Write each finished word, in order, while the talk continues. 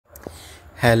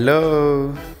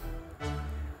Hello,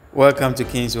 welcome to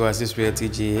King's Oasis Realty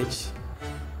GH,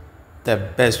 the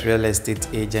best real estate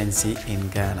agency in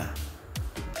Ghana.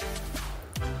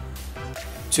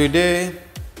 Today,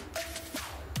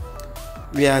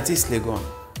 we are at Legon,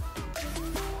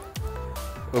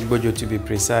 Ogbojo to be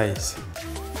precise,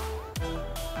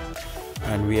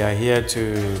 and we are here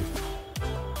to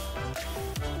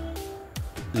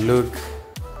look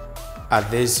at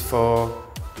this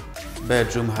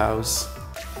 4-bedroom house.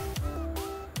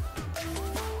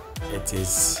 It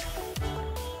is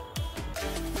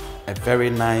a very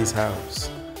nice house,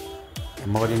 a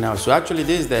modern house. So actually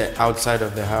this is the outside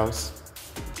of the house,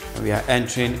 and we are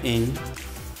entering in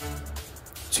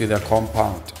to the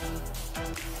compound.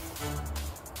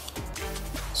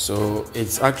 So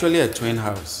it's actually a twin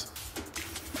house,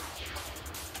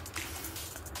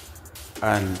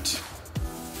 and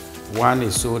one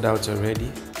is sold out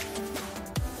already.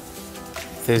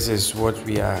 This is what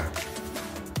we are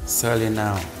selling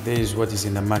now. This is what is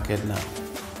in the market now.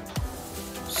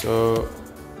 So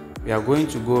we are going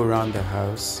to go around the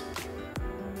house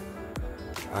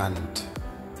and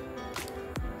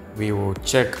we will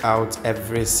check out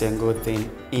every single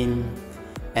thing in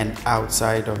and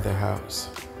outside of the house.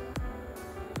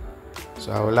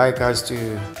 So I would like us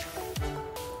to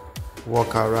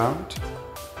walk around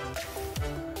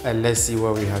and let's see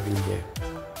what we have in here.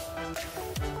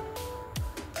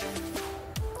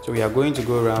 So we are going to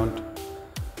go around,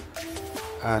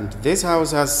 and this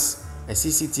house has a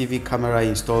CCTV camera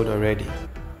installed already.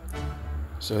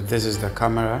 So this is the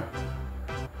camera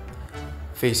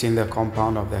facing the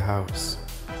compound of the house.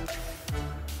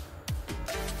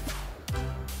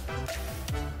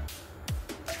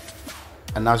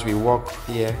 And as we walk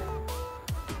here,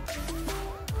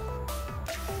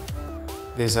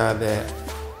 these are the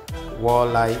wall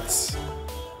lights.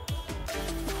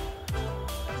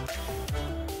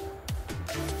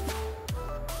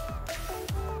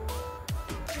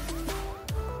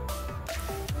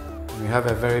 We have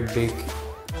a very big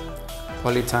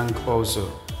poly tank also,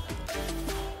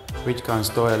 which can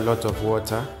store a lot of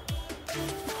water.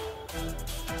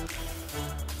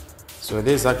 So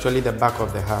this is actually the back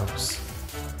of the house.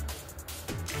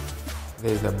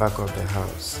 This is the back of the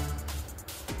house.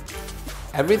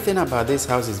 Everything about this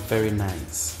house is very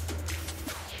nice,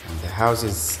 and the house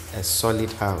is a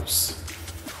solid house,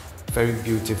 very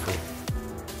beautiful.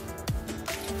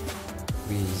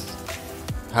 We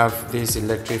have this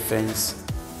electric fence,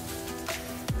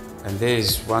 and there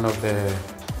is one of the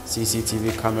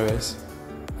CCTV cameras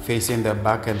facing the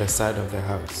back and the side of the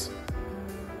house.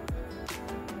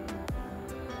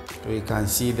 So you can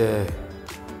see the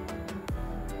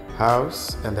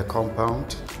house and the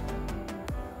compound.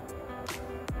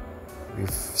 We've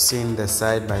seen the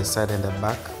side by side and the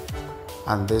back,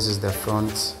 and this is the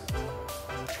front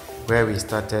where we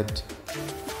started.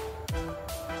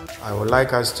 I would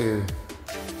like us to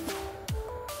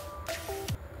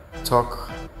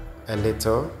talk a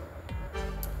little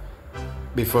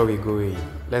before we go in.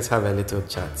 Let's have a little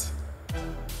chat.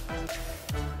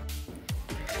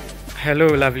 Hello,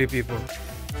 lovely people.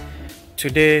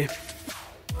 Today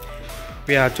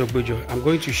we are at Ogbojo. I'm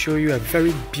going to show you a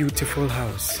very beautiful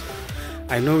house.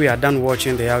 I know we are done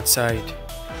watching the outside,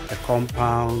 the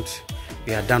compound.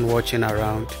 We are done watching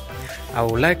around. I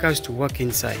would like us to walk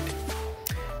inside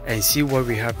and see what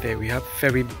we have there. We have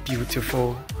very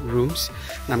beautiful rooms,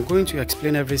 and I'm going to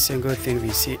explain every single thing we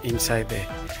see inside there.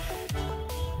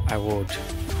 I would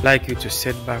like you to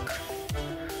sit back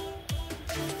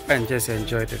and just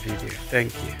enjoy the video.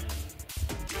 Thank you.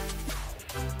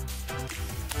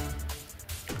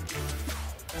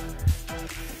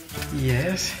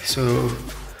 Yes, so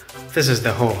this is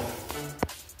the hall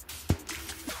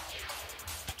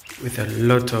with a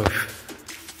lot of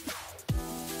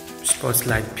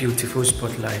spotlight, beautiful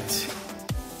spotlights.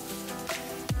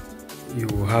 You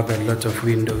have a lot of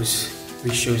windows,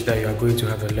 which shows that you are going to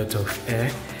have a lot of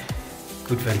air,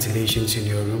 good ventilations in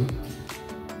your room.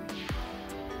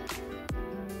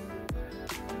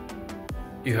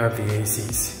 You have the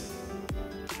ACs.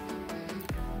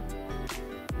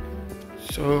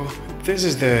 So this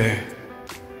is the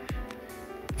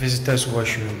visitor's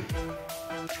washroom.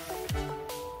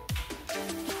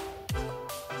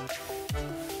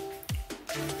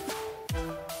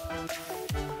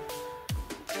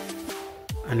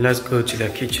 And let's go to the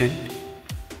kitchen.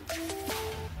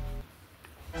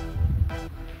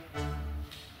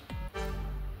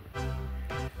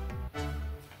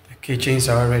 The kitchens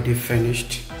are already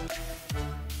finished.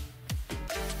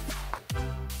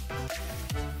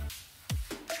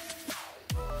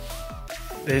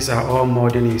 These are all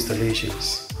modern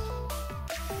installations.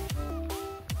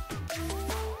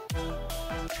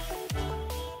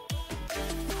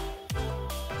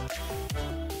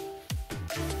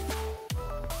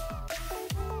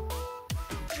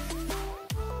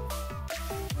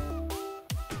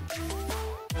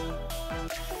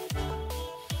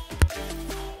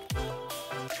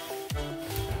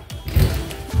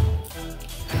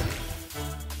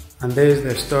 And there is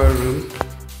the storeroom.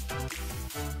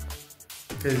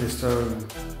 There is the storeroom.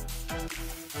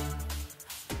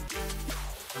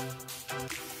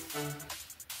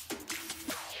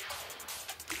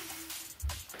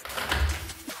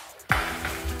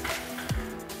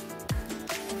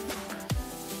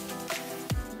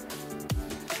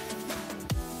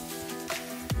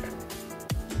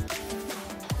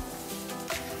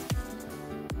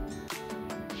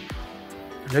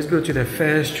 Let's go to the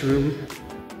first room,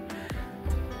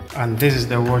 and this is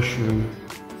the washroom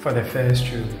for the first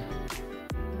room.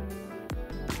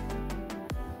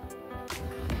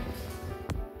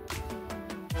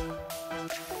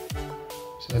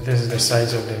 So this is the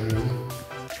size of the room.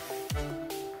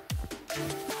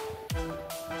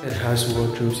 It has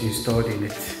wardrobes installed in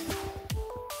it.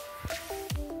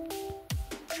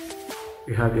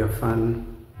 You have your fan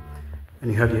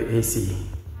and you have your AC.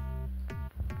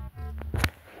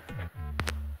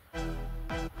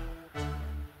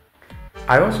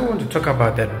 I also want to talk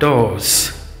about the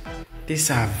doors.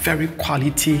 These are very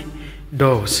quality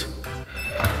doors.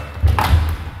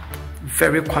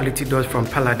 Very quality doors from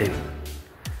Paladin.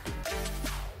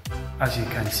 As you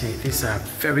can see, these are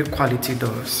very quality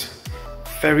doors.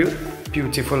 Very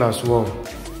beautiful as well.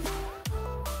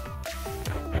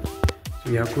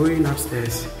 So we are going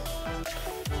upstairs.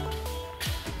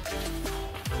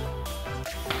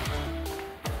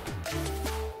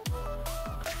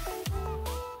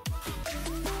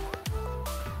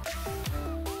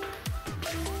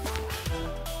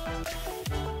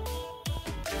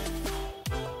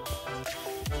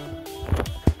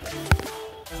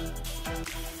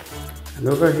 And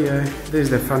over here, this is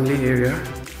the family area.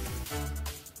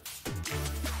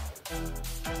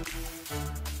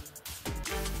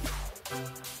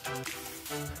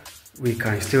 We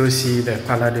can still see the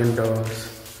Paladin doors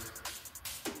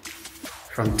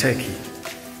from Turkey.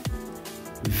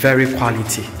 Very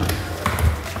quality.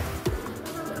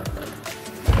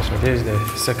 So this is the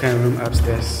second room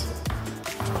upstairs.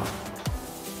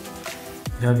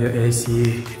 You have your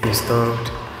AC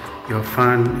installed, your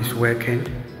fan is working.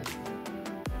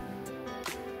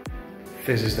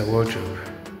 This is the wardrobe.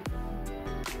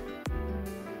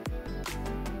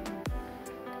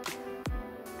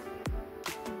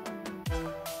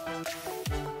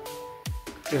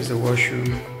 There's the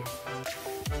washroom.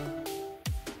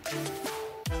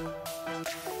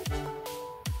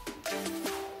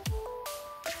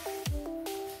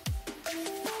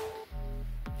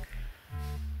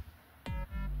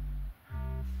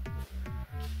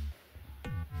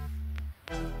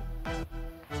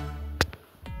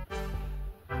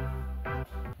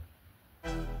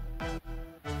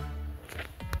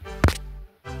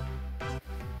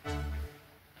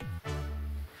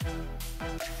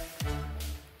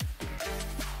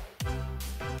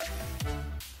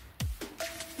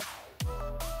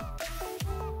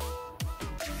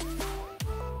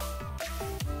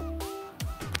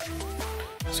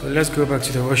 So let's go back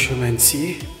to the washroom and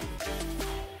see.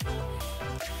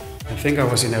 I think I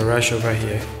was in a rush over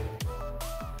here.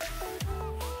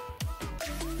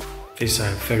 These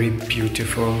are very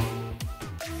beautiful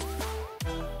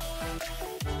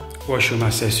washroom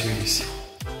accessories.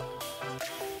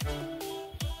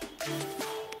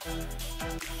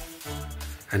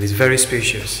 And it's very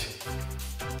spacious.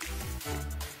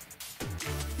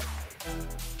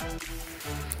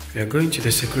 We are going to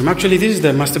the second room. Actually, this is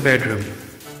the master bedroom.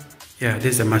 Yeah,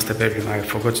 this is the master bedroom. I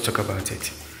forgot to talk about it.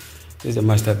 This is the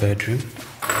master bedroom.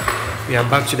 We are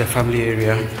back to the family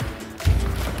area.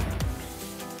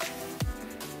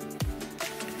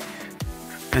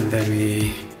 And then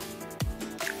we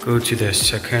go to the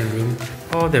second room.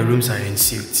 All the rooms are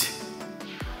ensuite.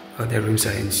 All the rooms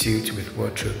are ensuite with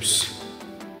wardrobes.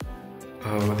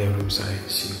 All the rooms are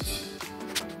ensuite.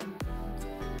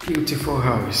 Beautiful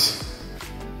house.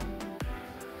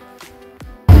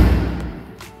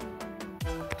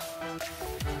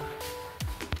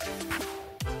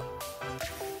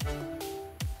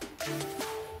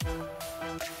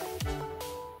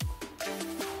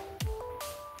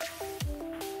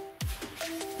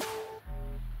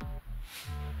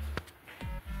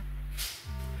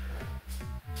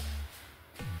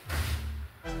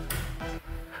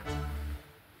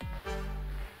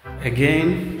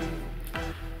 Again,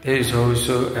 there is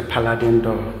also a Paladin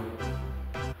door.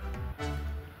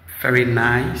 Very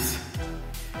nice,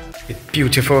 with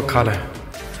beautiful color.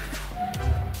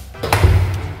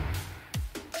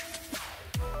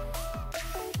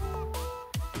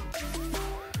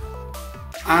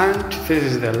 And this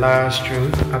is the last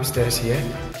room upstairs here.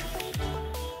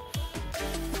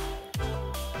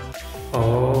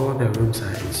 All the rooms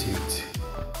are ensuite.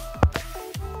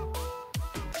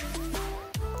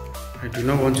 do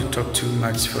not want to talk too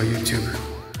much for you to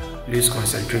lose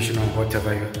concentration on what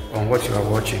you are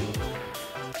watching.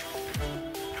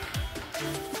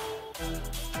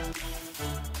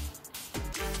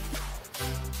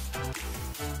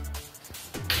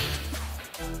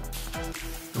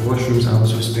 The washrooms are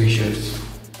also spacious.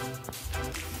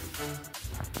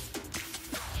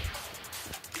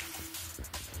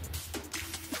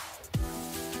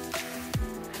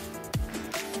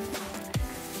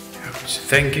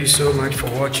 Thank you so much for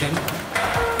watching.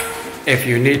 If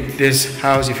you need this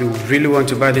house, if you really want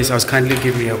to buy this house, kindly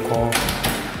give me a call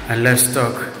and let's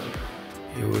talk.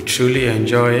 You will truly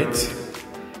enjoy it.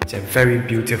 It's a very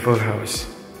beautiful house.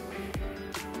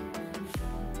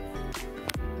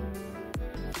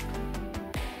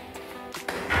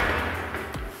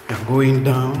 You're going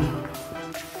down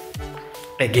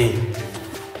again.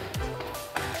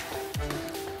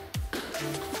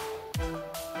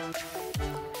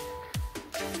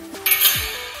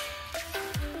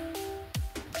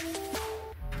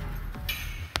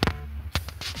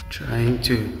 Trying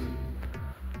to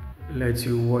let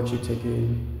you watch it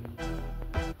again.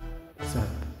 It's a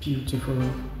beautiful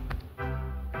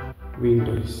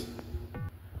windows.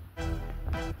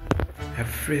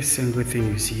 Every single thing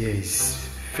you see here is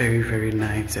very, very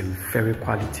nice and very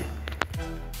quality.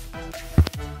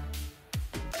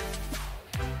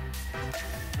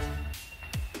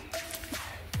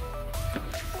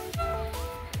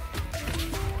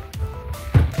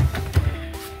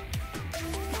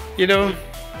 You know,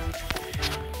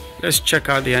 let's check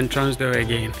out the entrance door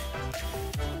again.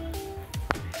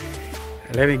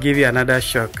 Let me give you another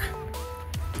shock.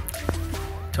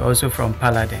 It's also from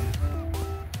Paladin.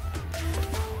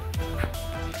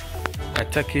 A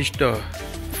Turkish door.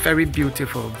 Very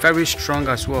beautiful, very strong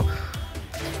as well.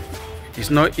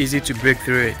 It's not easy to break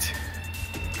through it.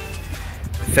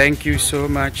 Thank you so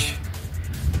much.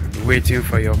 Waiting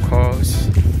for your calls.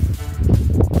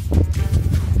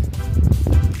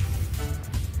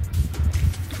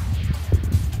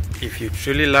 If you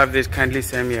truly love this, kindly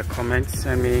send me a comment,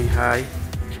 send me hi,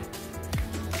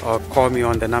 or call me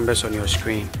on the numbers on your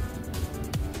screen.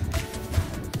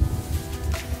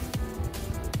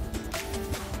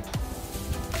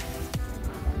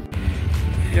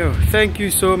 Yo, thank you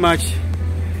so much.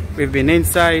 We've been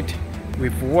inside,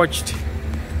 we've watched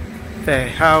the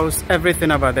house,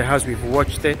 everything about the house, we've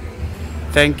watched it.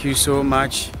 Thank you so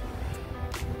much.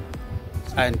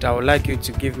 And I would like you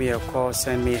to give me a call,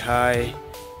 send me hi.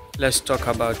 Let's talk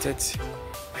about it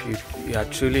if you are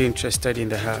truly interested in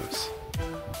the house.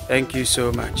 Thank you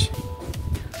so much.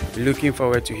 Looking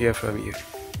forward to hear from you.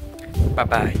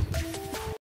 Bye-bye.